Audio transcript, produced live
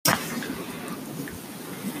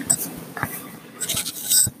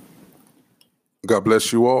God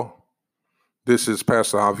bless you all. This is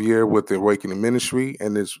Pastor Javier with the Awakening Ministry,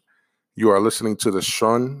 and you are listening to the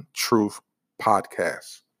Shun Truth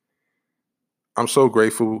podcast. I'm so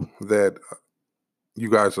grateful that you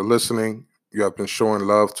guys are listening. You have been showing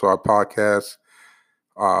love to our podcast.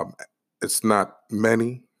 Um, it's not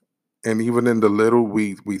many, and even in the little,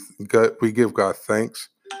 we give God thanks.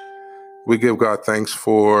 We give God thanks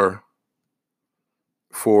for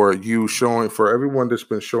you showing, for everyone that's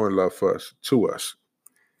been showing love to us.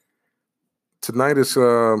 Tonight this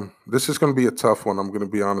is going to be a tough one. I'm going to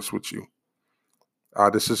be honest with you.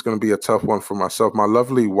 This is going to be a tough one for myself. My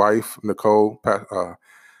lovely wife, Nicole,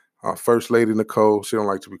 First Lady Nicole. She don't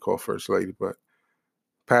like to be called First Lady, but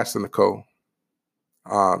Pastor Nicole.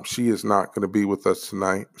 She is not going to be with us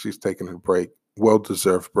tonight. She's taking a break,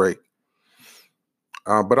 well-deserved break.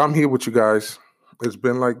 But I'm here with you guys. It's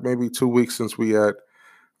been like maybe 2 weeks since we had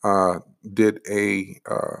did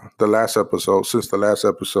the last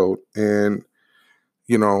episode, and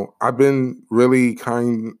I've been really not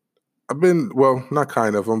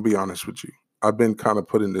kind of. I'm gonna be honest with you. I've been kind of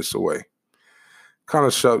putting this away, kind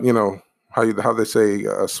of shove, how they say,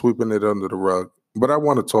 sweeping it under the rug. But I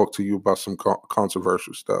want to talk to you about some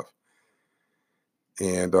controversial stuff,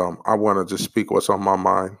 and I want to just speak what's on my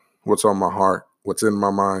mind, what's on my heart, what's in my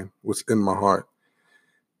mind, what's in my heart,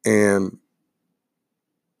 and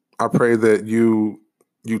I pray that you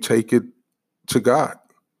take it to God.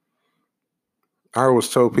 I always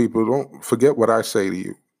tell people, don't forget what I say to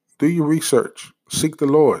you. Do your research. Seek the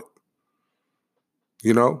Lord.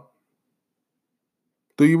 Do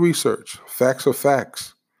your research. Facts are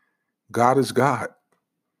facts. God is God.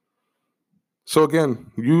 So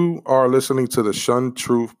again, you are listening to the Shun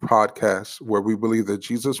Truth podcast, where we believe that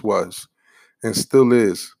Jesus was and still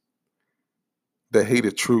is the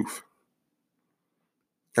hated truth.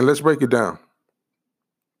 And let's break it down.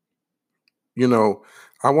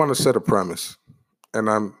 I want to set a premise, and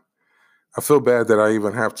I feel bad that I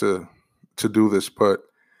even have to do this, but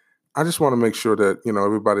I just want to make sure that,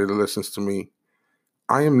 everybody that listens to me,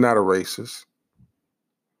 I am not a racist.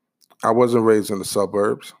 I wasn't raised in the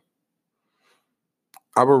suburbs.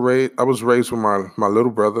 I was raised with my little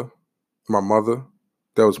brother, my mother.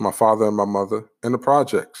 That was my father and my mother in the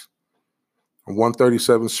projects.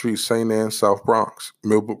 137th Street, St. Anne, South Bronx,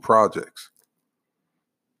 Millbrook Projects.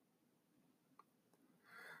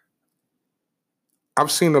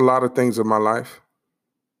 I've seen a lot of things in my life.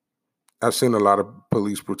 I've seen a lot of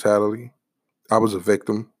police brutality. I was a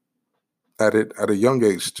victim at it at a young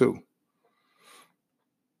age too.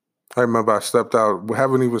 I remember I stepped out, we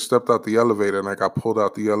haven't even stepped out the elevator, and I got pulled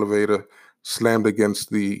out the elevator, slammed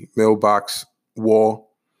against the mailbox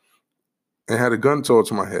wall, and had a gun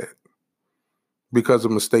towards my head because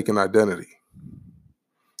of mistaken identity.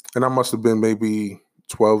 And I must have been maybe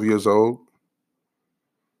 12 years old,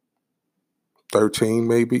 13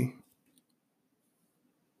 maybe.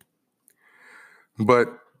 But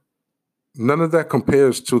none of that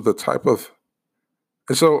compares to the type of,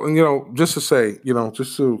 and so, just to say,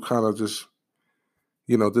 just to kind of just,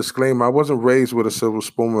 disclaimer, I wasn't raised with a silver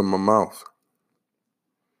spoon in my mouth.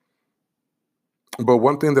 But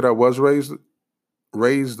one thing that I was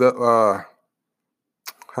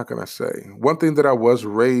how can I say? One thing that I was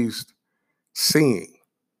raised seeing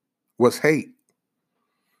was hate,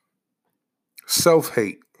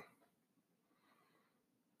 self-hate.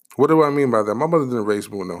 What do I mean by that? My mother didn't raise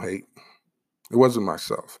me with no hate. It wasn't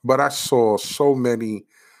myself. But I saw so many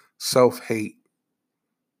self-hate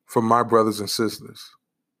from my brothers and sisters,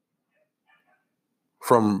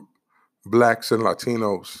 from Blacks and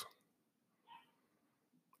Latinos.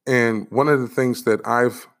 And one of the things that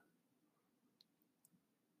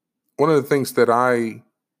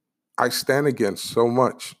I stand against so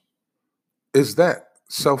much is that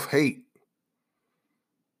self-hate.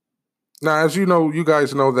 Now, as you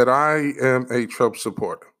guys know that I am a Trump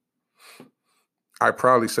supporter. I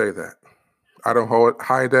proudly say that. I don't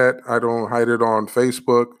hide that. I don't hide it on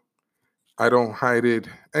Facebook. I don't hide it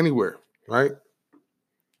anywhere, right?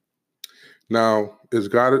 Now, is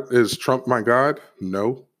Trump my God?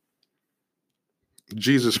 No.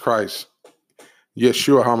 Jesus Christ,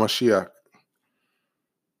 Yeshua HaMashiach,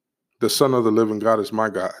 the Son of the living God, is my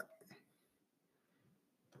God.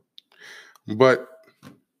 But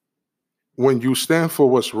when you stand for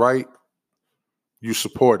what's right, you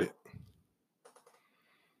support it.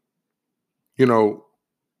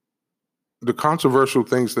 The controversial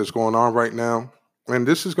things that's going on right now, and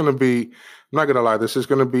this is going to be, I'm not going to lie, this is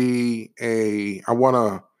going to be I want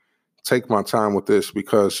to take my time with this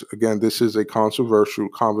because, again, this is a controversial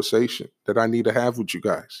conversation that I need to have with you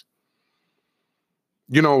guys.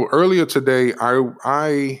 Earlier today,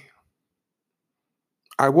 I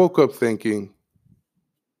I woke up thinking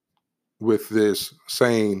with this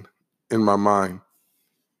saying in my mind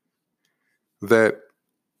that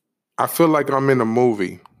I feel like I'm in a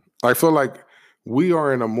movie. I feel like we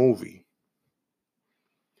are in a movie,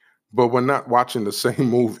 but we're not watching the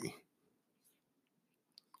same movie.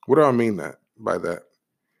 What do I mean by that?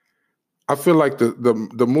 I feel like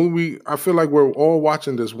the movie, I feel like we're all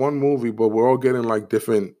watching this one movie, but we're all getting like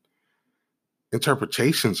different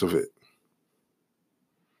interpretations of it.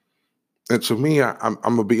 And to me, I'm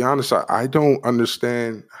gonna be honest, I don't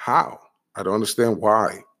understand how. I don't understand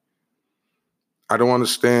why. I don't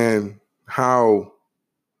understand how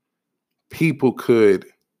people could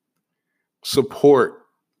support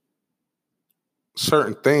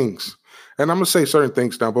certain things. And I'm gonna say certain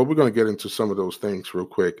things now, but we're gonna get into some of those things real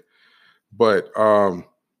quick. But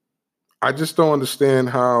I just don't understand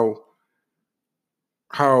how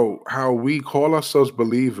we call ourselves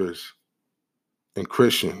believers and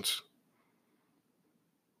Christians,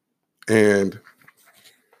 and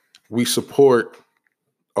we support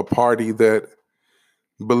a party that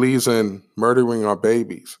believes in murdering our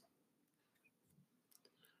babies.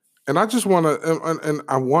 And I just want to, and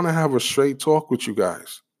I want to have a straight talk with you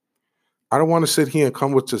guys. I don't want to sit here and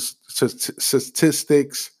come with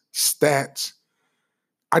statistics, stats.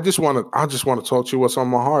 I just want to talk to you what's on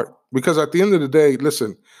my heart. Because at the end of the day,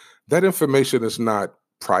 listen, that information is not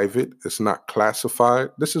private. It's not classified.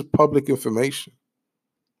 This is public information.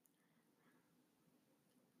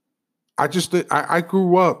 I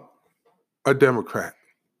grew up a Democrat.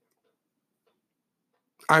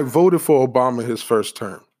 I voted for Obama his first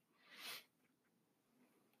term.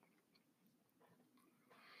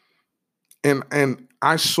 And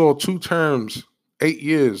I saw 2 terms, 8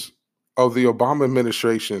 years of the Obama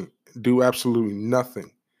administration do absolutely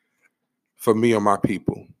nothing for me or my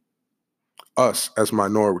people, us as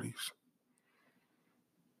minorities,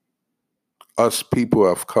 us people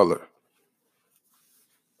of color.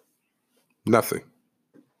 Nothing.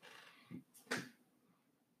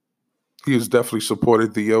 He has definitely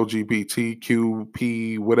supported the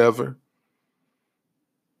LGBTQP whatever.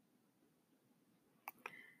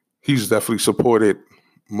 He's definitely supported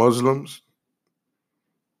Muslims.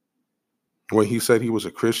 When he said he was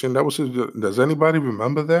a Christian, that was his. Does anybody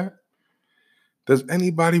remember that? Does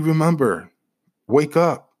anybody remember? Wake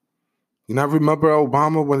up. You not remember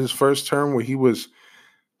Obama when his first term, where he was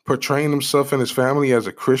portraying himself and his family as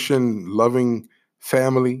a Christian, loving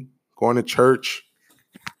family, going to church,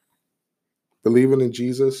 believing in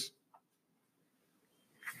Jesus?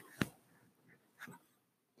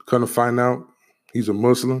 Come to find out, he's a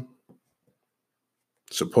Muslim,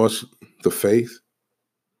 supports the faith,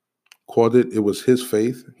 called it was his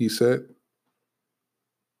faith, he said.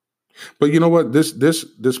 But you know what? This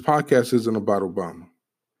podcast isn't about Obama.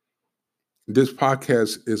 This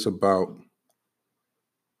podcast is about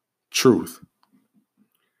truth.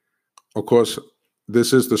 Of course,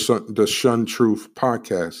 this is the Shun Truth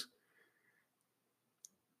podcast,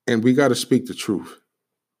 and we got to speak the truth.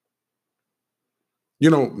 You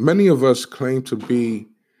know, many of us claim to be,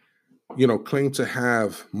 claim to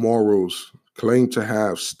have morals, claim to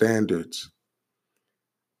have standards,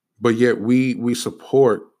 but yet we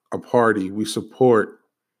support a party, we support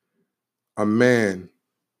a man,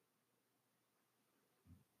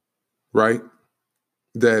 right,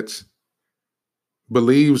 that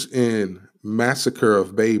believes in massacre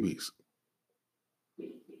of babies,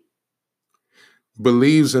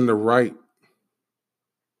 believes in the right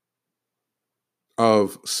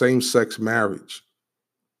of same-sex marriage.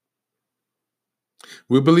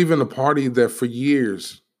 We believe in a party that for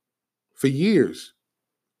years,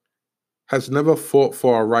 has never fought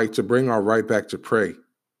for our right to bring our right back to pray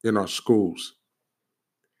in our schools.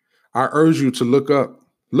 I urge you to look up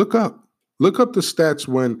the stats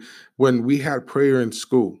when we had prayer in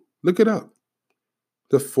school. Look it up.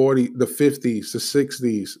 The 40s, the 50s, the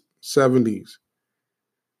 60s, 70s.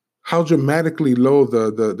 How dramatically low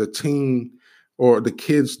the teen or the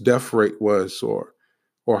kids' death rate was, or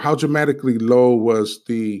how dramatically low was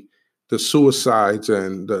the suicides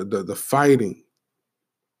and the fighting.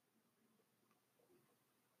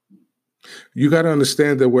 You got to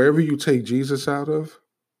understand that wherever you take Jesus out of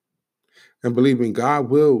and believe in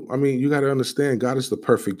God you got to understand God is the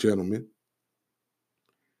perfect gentleman.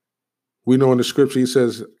 We know in the scripture, he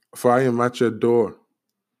says, for I am at your door,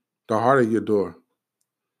 the heart of your door,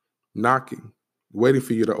 knocking, waiting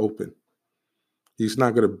for you to open. He's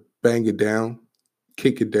not going to bang it down,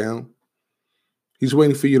 kick it down. He's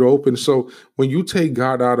waiting for you to open. So when you take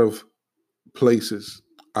God out of places,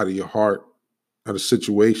 out of your heart, out of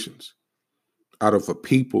situations, out of a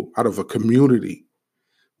people, out of a community,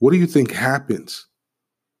 what do you think happens?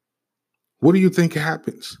 What do you think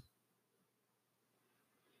happens?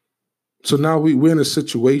 So now we're in a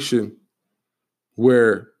situation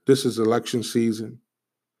where this is election season.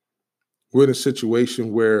 We're in a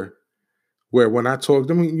situation where when I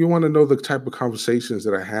talk, I mean, you want to know the type of conversations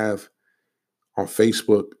that I have on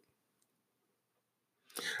Facebook.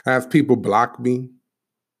 I have people block me.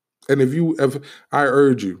 And if you ever, I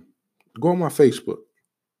urge you, go on my Facebook,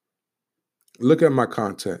 look at my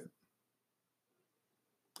content.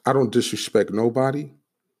 I don't disrespect nobody.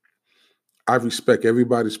 I respect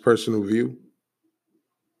everybody's personal view.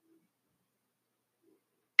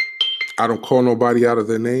 I don't call nobody out of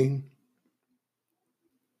their name.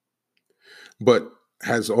 But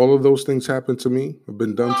has all of those things happened to me,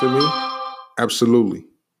 been done to me? Absolutely.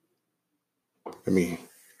 Let me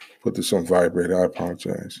put this on vibrate. I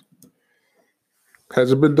apologize.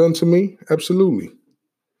 Has it been done to me? Absolutely.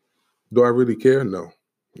 Do I really care? No.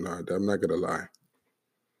 No, I'm not going to lie.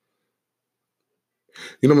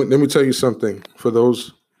 You know, let me tell you something. For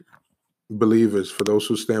those believers, for those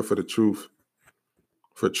who stand for the truth,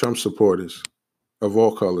 for Trump supporters of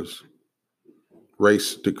all colors,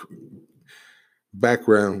 race,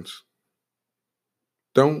 backgrounds,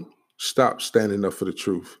 don't stop standing up for the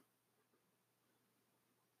truth.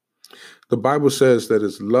 The Bible says that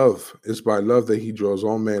it's by love that he draws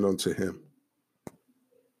all men unto him.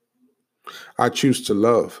 I choose to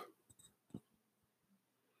love,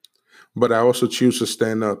 but I also choose to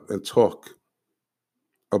stand up and talk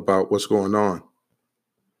about what's going on.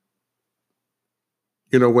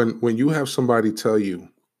 You know, when you have somebody tell you,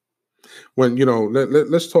 when you know,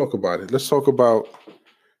 let's talk about it. Let's talk about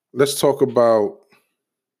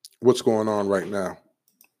what's going on right now.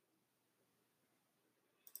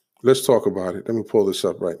 Let's talk about it. Let me pull this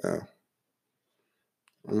up right now.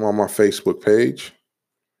 I'm on my Facebook page.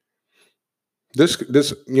 This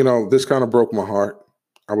kind of broke my heart.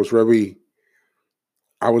 I was really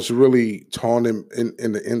I was really torn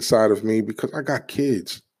in the inside of me because I got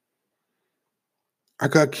kids. I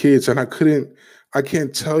got kids and I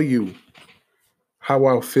can't tell you how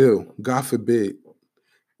I feel. God forbid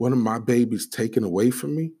one of my babies taken away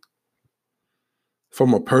from me,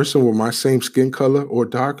 from a person with my same skin color or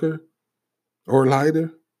darker or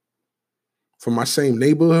lighter, from my same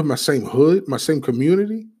neighborhood, my same hood, my same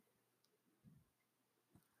community.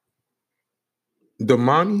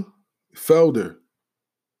 Damani Felder,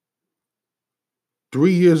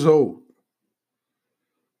 3 years old,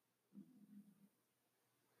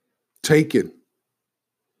 taken.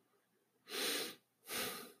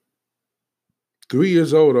 3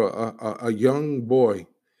 years old, a young boy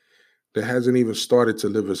that hasn't even started to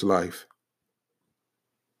live his life,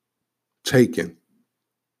 taken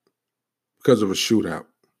because of a shootout.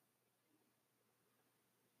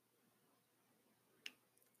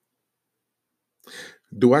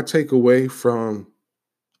 Do I take away from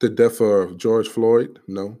the death of George Floyd?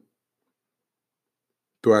 No.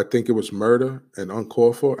 Do I think it was murder and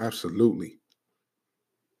uncalled for? Absolutely.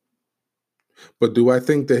 But do I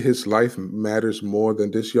think that his life matters more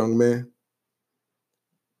than this young man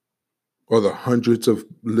or the hundreds of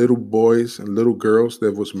little boys and little girls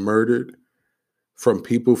that was murdered from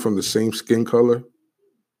people from the same skin color?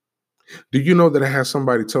 Do you know that I had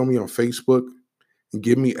somebody tell me on Facebook and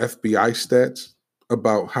give me FBI stats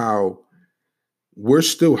about how we're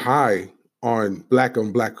still high on black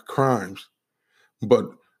crimes, but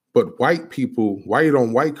white people, white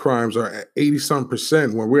on white crimes are at 80 some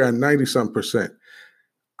percent when we're at 90 some percent.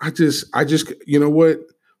 I just, you know what?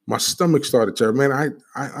 My stomach started to, man.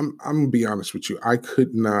 I'm gonna be honest with you. I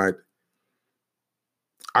couldn't,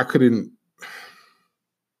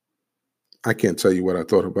 I can't tell you what I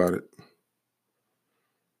thought about it.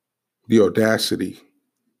 The audacity,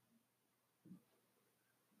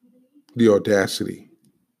 the audacity.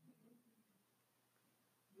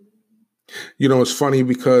 You know, it's funny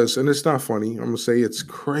because, and it's not funny. I'm gonna say it's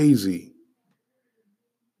crazy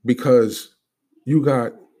because you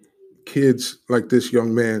got kids like this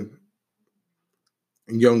young man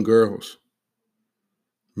and young girls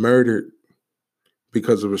murdered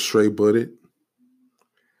because of a stray bullet,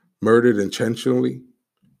 murdered intentionally,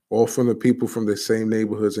 all from the people from the same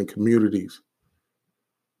neighborhoods and communities.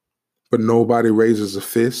 But nobody raises a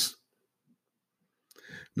fist.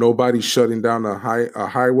 Nobody's shutting down a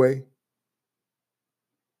highway.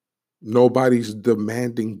 Nobody's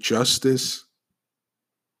demanding justice.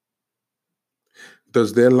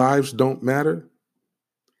 Does their lives don't matter?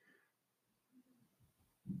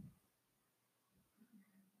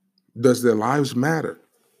 Does their lives matter?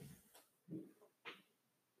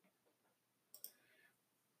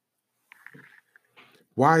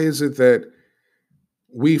 Why is it that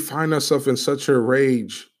we find ourselves in such a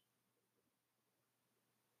rage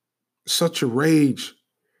such a rage,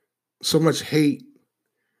 so much hate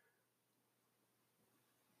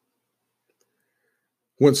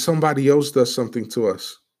when somebody else does something to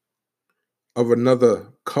us of another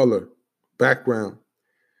color, background.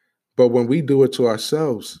 But when we do it to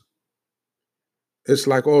ourselves, it's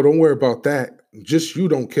like, oh, don't worry about that. Just you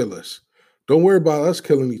don't kill us. Don't worry about us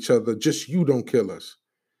killing each other. Just you don't kill us.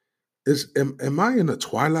 Am I in a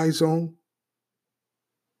twilight zone?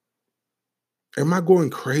 Am I going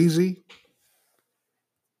crazy?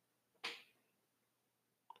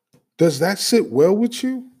 Does that sit well with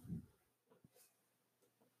you?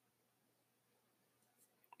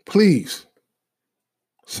 Please,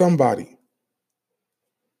 somebody.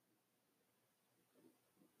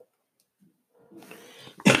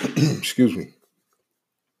 Excuse me.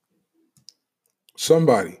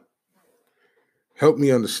 Somebody help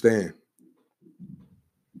me understand.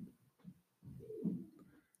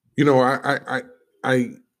 You know,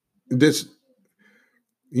 I this,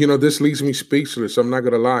 this leaves me speechless. I'm not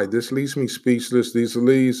gonna lie. This leaves me speechless. This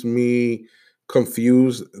leaves me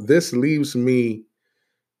confused. This leaves me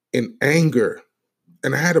in anger.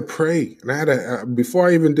 And I had to pray. And I had to, before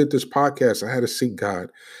I even did this podcast, I had to seek God.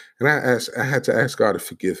 And I had to ask God to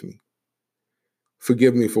forgive me.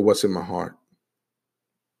 Forgive me for what's in my heart.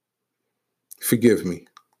 Forgive me.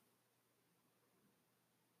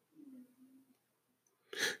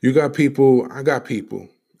 You got people, I got people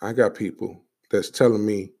that's telling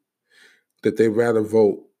me that they rather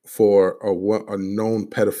vote for a known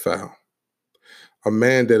pedophile, a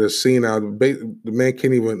man that is seen out. The man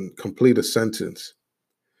can't even complete a sentence.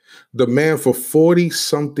 The man for 40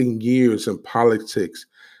 something years in politics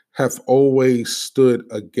have always stood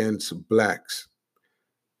against blacks.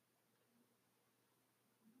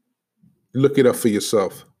 Look it up for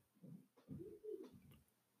yourself.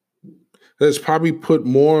 Has probably put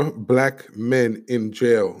more black men in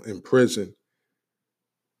jail, in prison,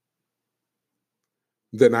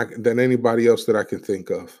 than anybody else that I can think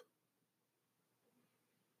of.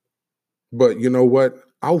 But you know what?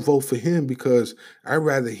 I'll vote for him because I'd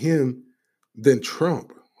rather him than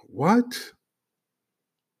Trump. What?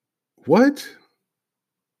 What?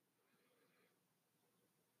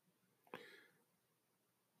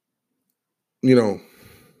 You know,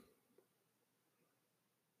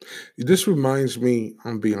 this reminds me,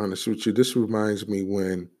 I'm gonna be honest with you, this reminds me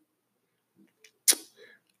when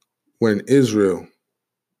Israel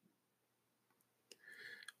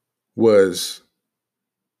was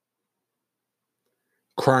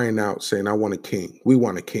crying out saying, I want a king. We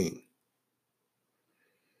want a king.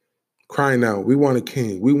 Crying out, we want a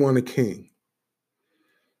king. We want a king.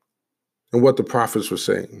 And what the prophets were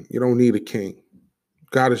saying, you don't need a king.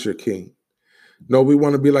 God is your king. No, we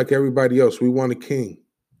want to be like everybody else. We want a king.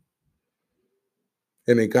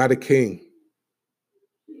 And they got a king.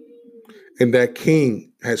 And that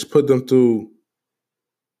king has put them through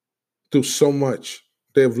so much.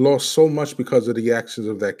 They've lost so much because of the actions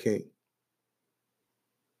of that king.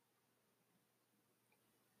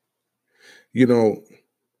 You know,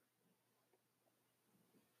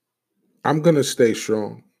 I'm going to stay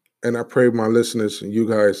strong. And I pray my listeners and you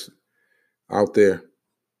guys out there,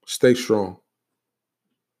 stay strong.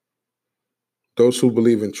 Those who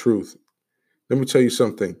believe in truth. Let me tell you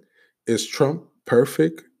something. Is Trump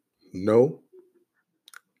perfect? No,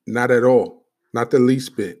 not at all. Not the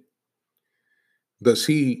least bit. Does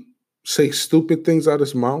he say stupid things out of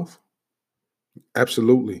his mouth?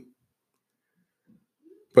 Absolutely.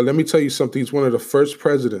 But let me tell you something. He's one of the first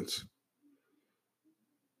presidents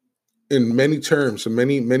in many terms, in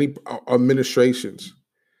many administrations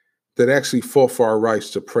that actually fought for our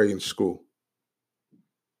rights to pray in school.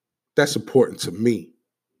 That's important to me.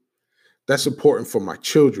 That's important for my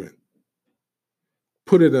children.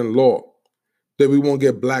 Put it in law that we won't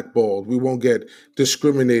get blackballed, we won't get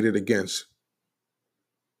discriminated against,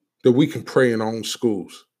 that we can pray in our own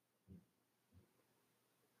schools.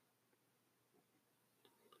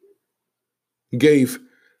 Gave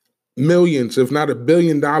millions, if not $1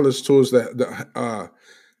 billion, towards the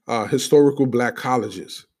historical black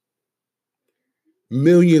colleges.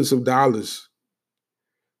 Millions of dollars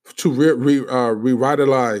to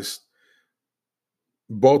revitalize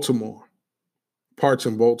Baltimore, parts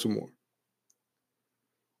in Baltimore.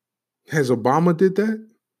 Has Obama did that?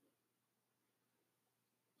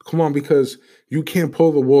 Come on, because you can't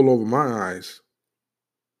pull the wool over my eyes.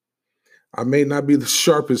 I may not be the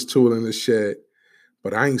sharpest tool in the shed,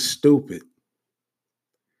 but I ain't stupid.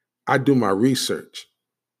 I do my research.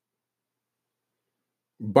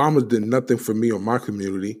 Obama did nothing for me or my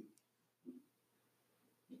community.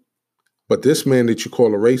 But this man that you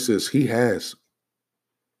call a racist, he has.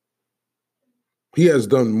 He has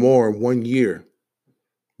done more in 1 year,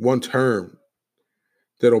 1 term,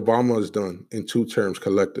 that Obama has done in 2 terms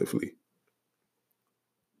collectively.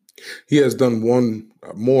 He has done one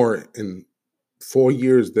more in 4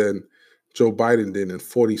 years than Joe Biden did in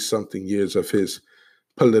 40-something years of his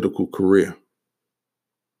political career.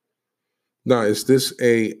 Now, is this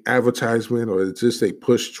a advertisement or is this a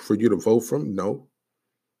push for you to vote for him? No.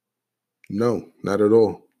 No, not at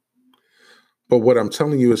all. But what I'm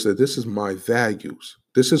telling you is that this is my values.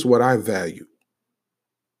 This is what I value.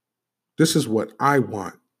 This is what I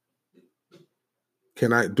want.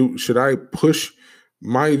 Should I push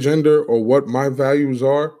my agenda or what my values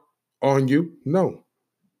are on you? No.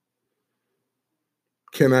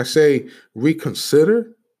 Can I say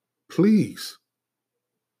reconsider? Please.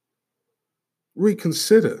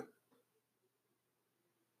 Reconsider.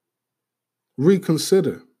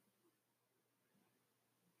 Reconsider.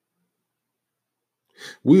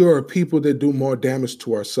 We are a people that do more damage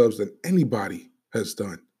to ourselves than anybody has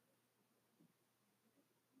done.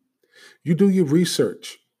 You do your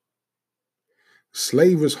research.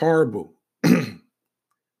 Slave is horrible.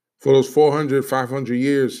 For those 400, 500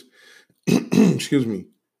 years, excuse me,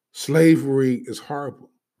 slavery is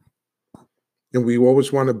horrible. And we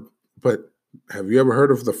always want to, but have you ever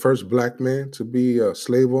heard of the first black man to be a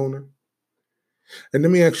slave owner? And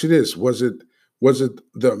let me ask you this, was it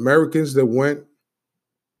the Americans that went,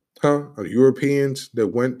 or Europeans that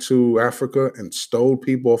went to Africa and stole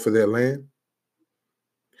people off of their land?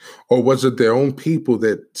 Or was it their own people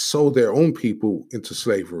that sold their own people into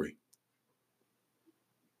slavery?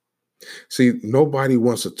 See, nobody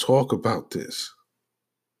wants to talk about this.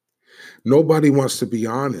 Nobody wants to be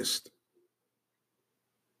honest.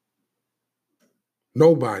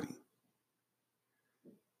 Nobody.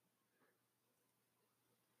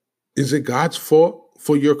 Is it God's fault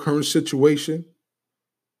for your current situation?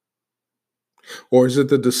 Or is it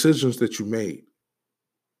the decisions that you made?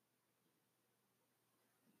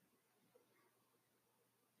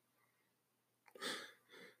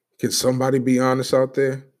 Can somebody be honest out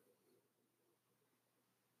there?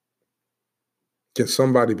 Can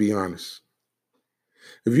somebody be honest?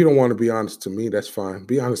 If you don't want to be honest to me, that's fine.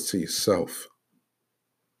 Be honest to yourself.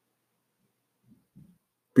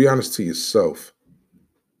 Be honest to yourself.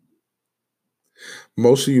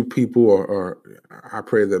 Most of you people are I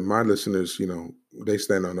pray that my listeners, they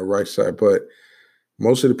stand on the right side, but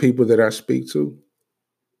most of the people that I speak to,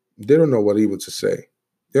 they don't know what even to say.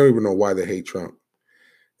 They don't even know why they hate Trump.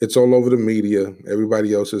 It's all over the media.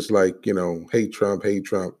 Everybody else is like, hate Trump, hate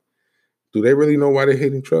Trump. Do they really know why they're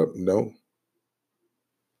hating Trump? No.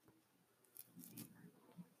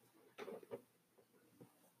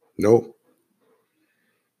 No.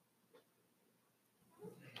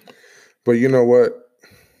 But you know what?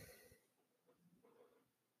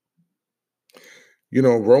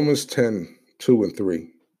 Romans 10, 2 and 3.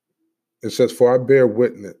 It says, for I bear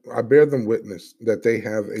them witness that they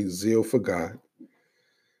have a zeal for God,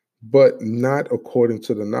 but not according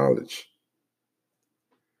to the knowledge.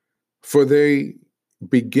 For they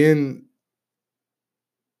being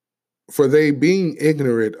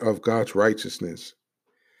ignorant of God's righteousness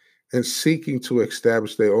and seeking to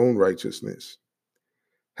establish their own righteousness,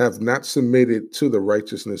 have not submitted to the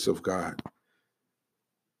righteousness of God.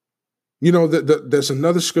 There's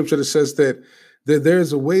another scripture that says that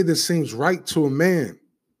there's a way that seems right to a man,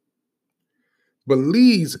 but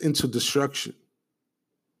leads into destruction.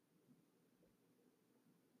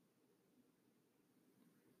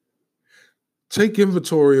 Take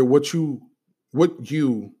inventory of what you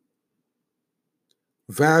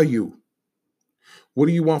value. What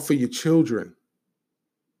do you want for your children?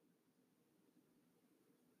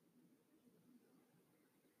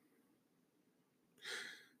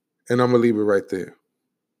 And I'm going to leave it right there.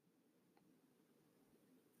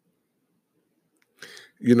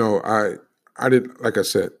 I did, like I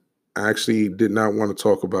said, I actually did not want to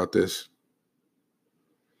talk about this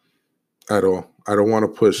at all. I don't want to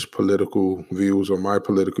push political views or my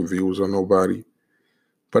political views on nobody,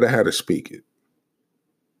 but I had to speak it.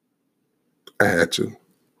 I had to.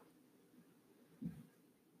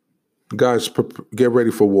 Guys, get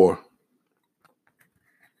ready for war.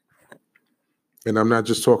 And I'm not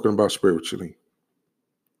just talking about spiritually.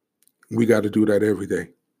 We got to do that every day.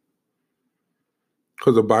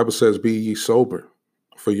 Because the Bible says, be ye sober,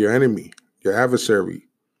 for your enemy, your adversary,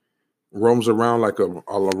 roams around like a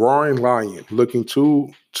roaring lion, looking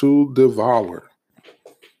to devour.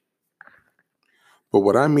 But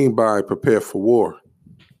what I mean by prepare for war,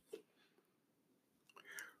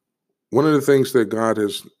 one of the things that God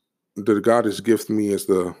has gifted me is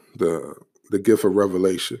the gift of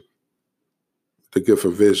revelation, the gift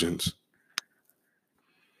of visions.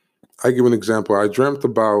 I give an example. I dreamt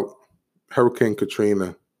about Hurricane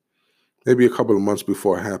Katrina maybe a couple of months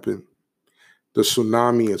before it happened. The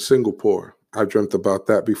tsunami in Singapore, I dreamt about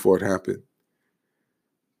that before it happened.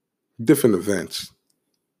 Different events.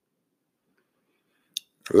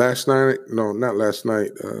 Last night, no, not last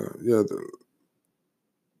night.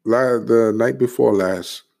 The night before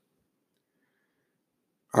last,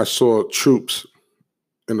 I saw troops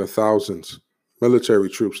in the thousands, military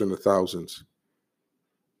troops in the thousands,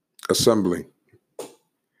 assembling,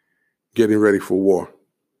 getting ready for war.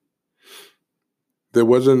 There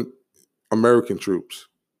wasn't American troops.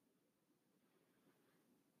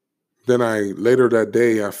 Then later that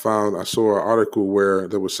day, I saw an article where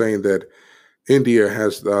they were saying that India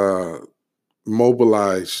has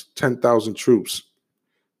mobilized 10,000 troops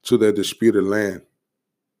to their disputed land.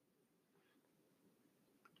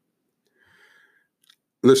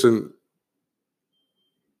 Listen,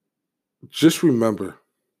 just remember,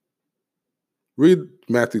 read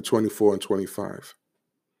Matthew 24 and 25.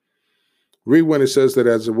 Read when it says that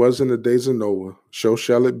as it was in the days of Noah, so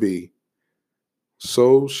shall it be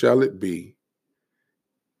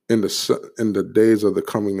in the days of the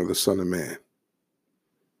coming of the Son of Man.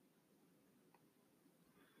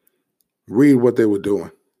 Read what they were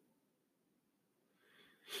doing.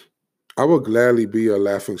 I would gladly be a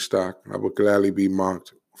laughingstock. I would gladly be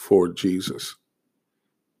mocked for Jesus.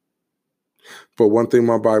 But one thing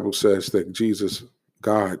my Bible says, that Jesus,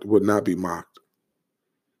 God, would not be mocked.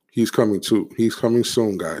 He's coming too. He's coming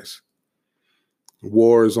soon, guys.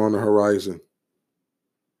 War is on the horizon.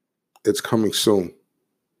 It's coming soon.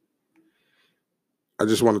 I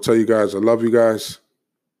just want to tell you guys, I love you guys.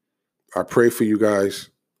 I pray for you guys.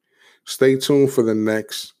 Stay tuned for the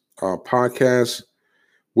next podcast,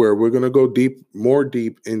 where we're going to go more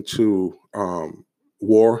deep into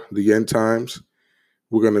war, the end times.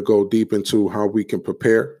 We're going to go deep into how we can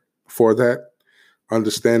prepare for that.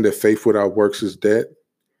 Understand that faith without works is dead.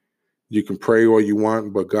 You can pray all you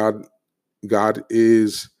want, but God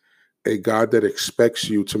is a God that expects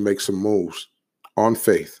you to make some moves on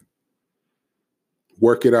faith.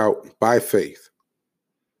 Work it out by faith.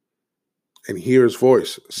 And hear his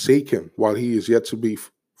voice. Seek him while he is yet to be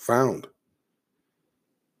found.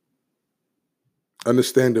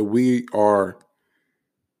 Understand that we are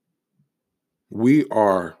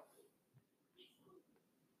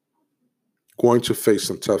going to face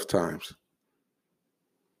some tough times.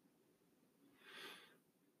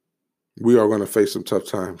 We are going to face some tough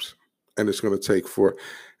times. And it's going to take for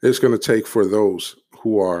those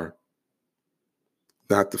who are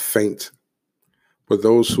not the faint, but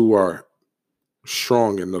those who are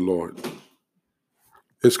strong in the Lord.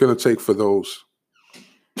 It's going to take for those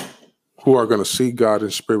who are going to see God in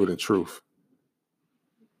spirit and truth.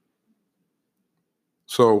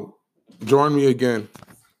 So join me again.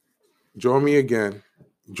 Join me again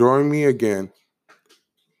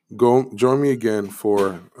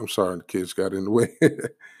for, I'm sorry, the kids got in the way.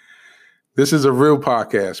 This is a real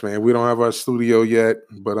podcast, man. We don't have our studio yet,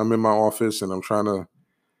 but I'm in my office and I'm trying to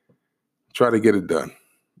get it done.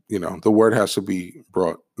 You know, the word has to be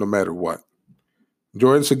brought no matter what.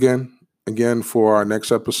 Join us again for our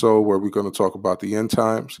next episode, where we're going to talk about the end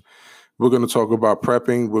times. We're going to talk about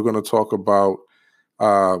prepping. We're going to talk about,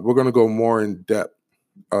 we're going to go more in depth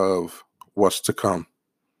of what's to come.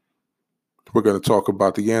 We're going to talk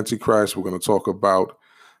about the Antichrist. We're going to talk about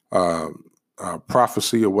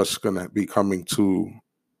prophecy of what's going to be coming to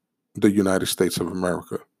the United States of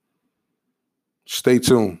America. Stay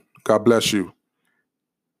tuned. God bless you.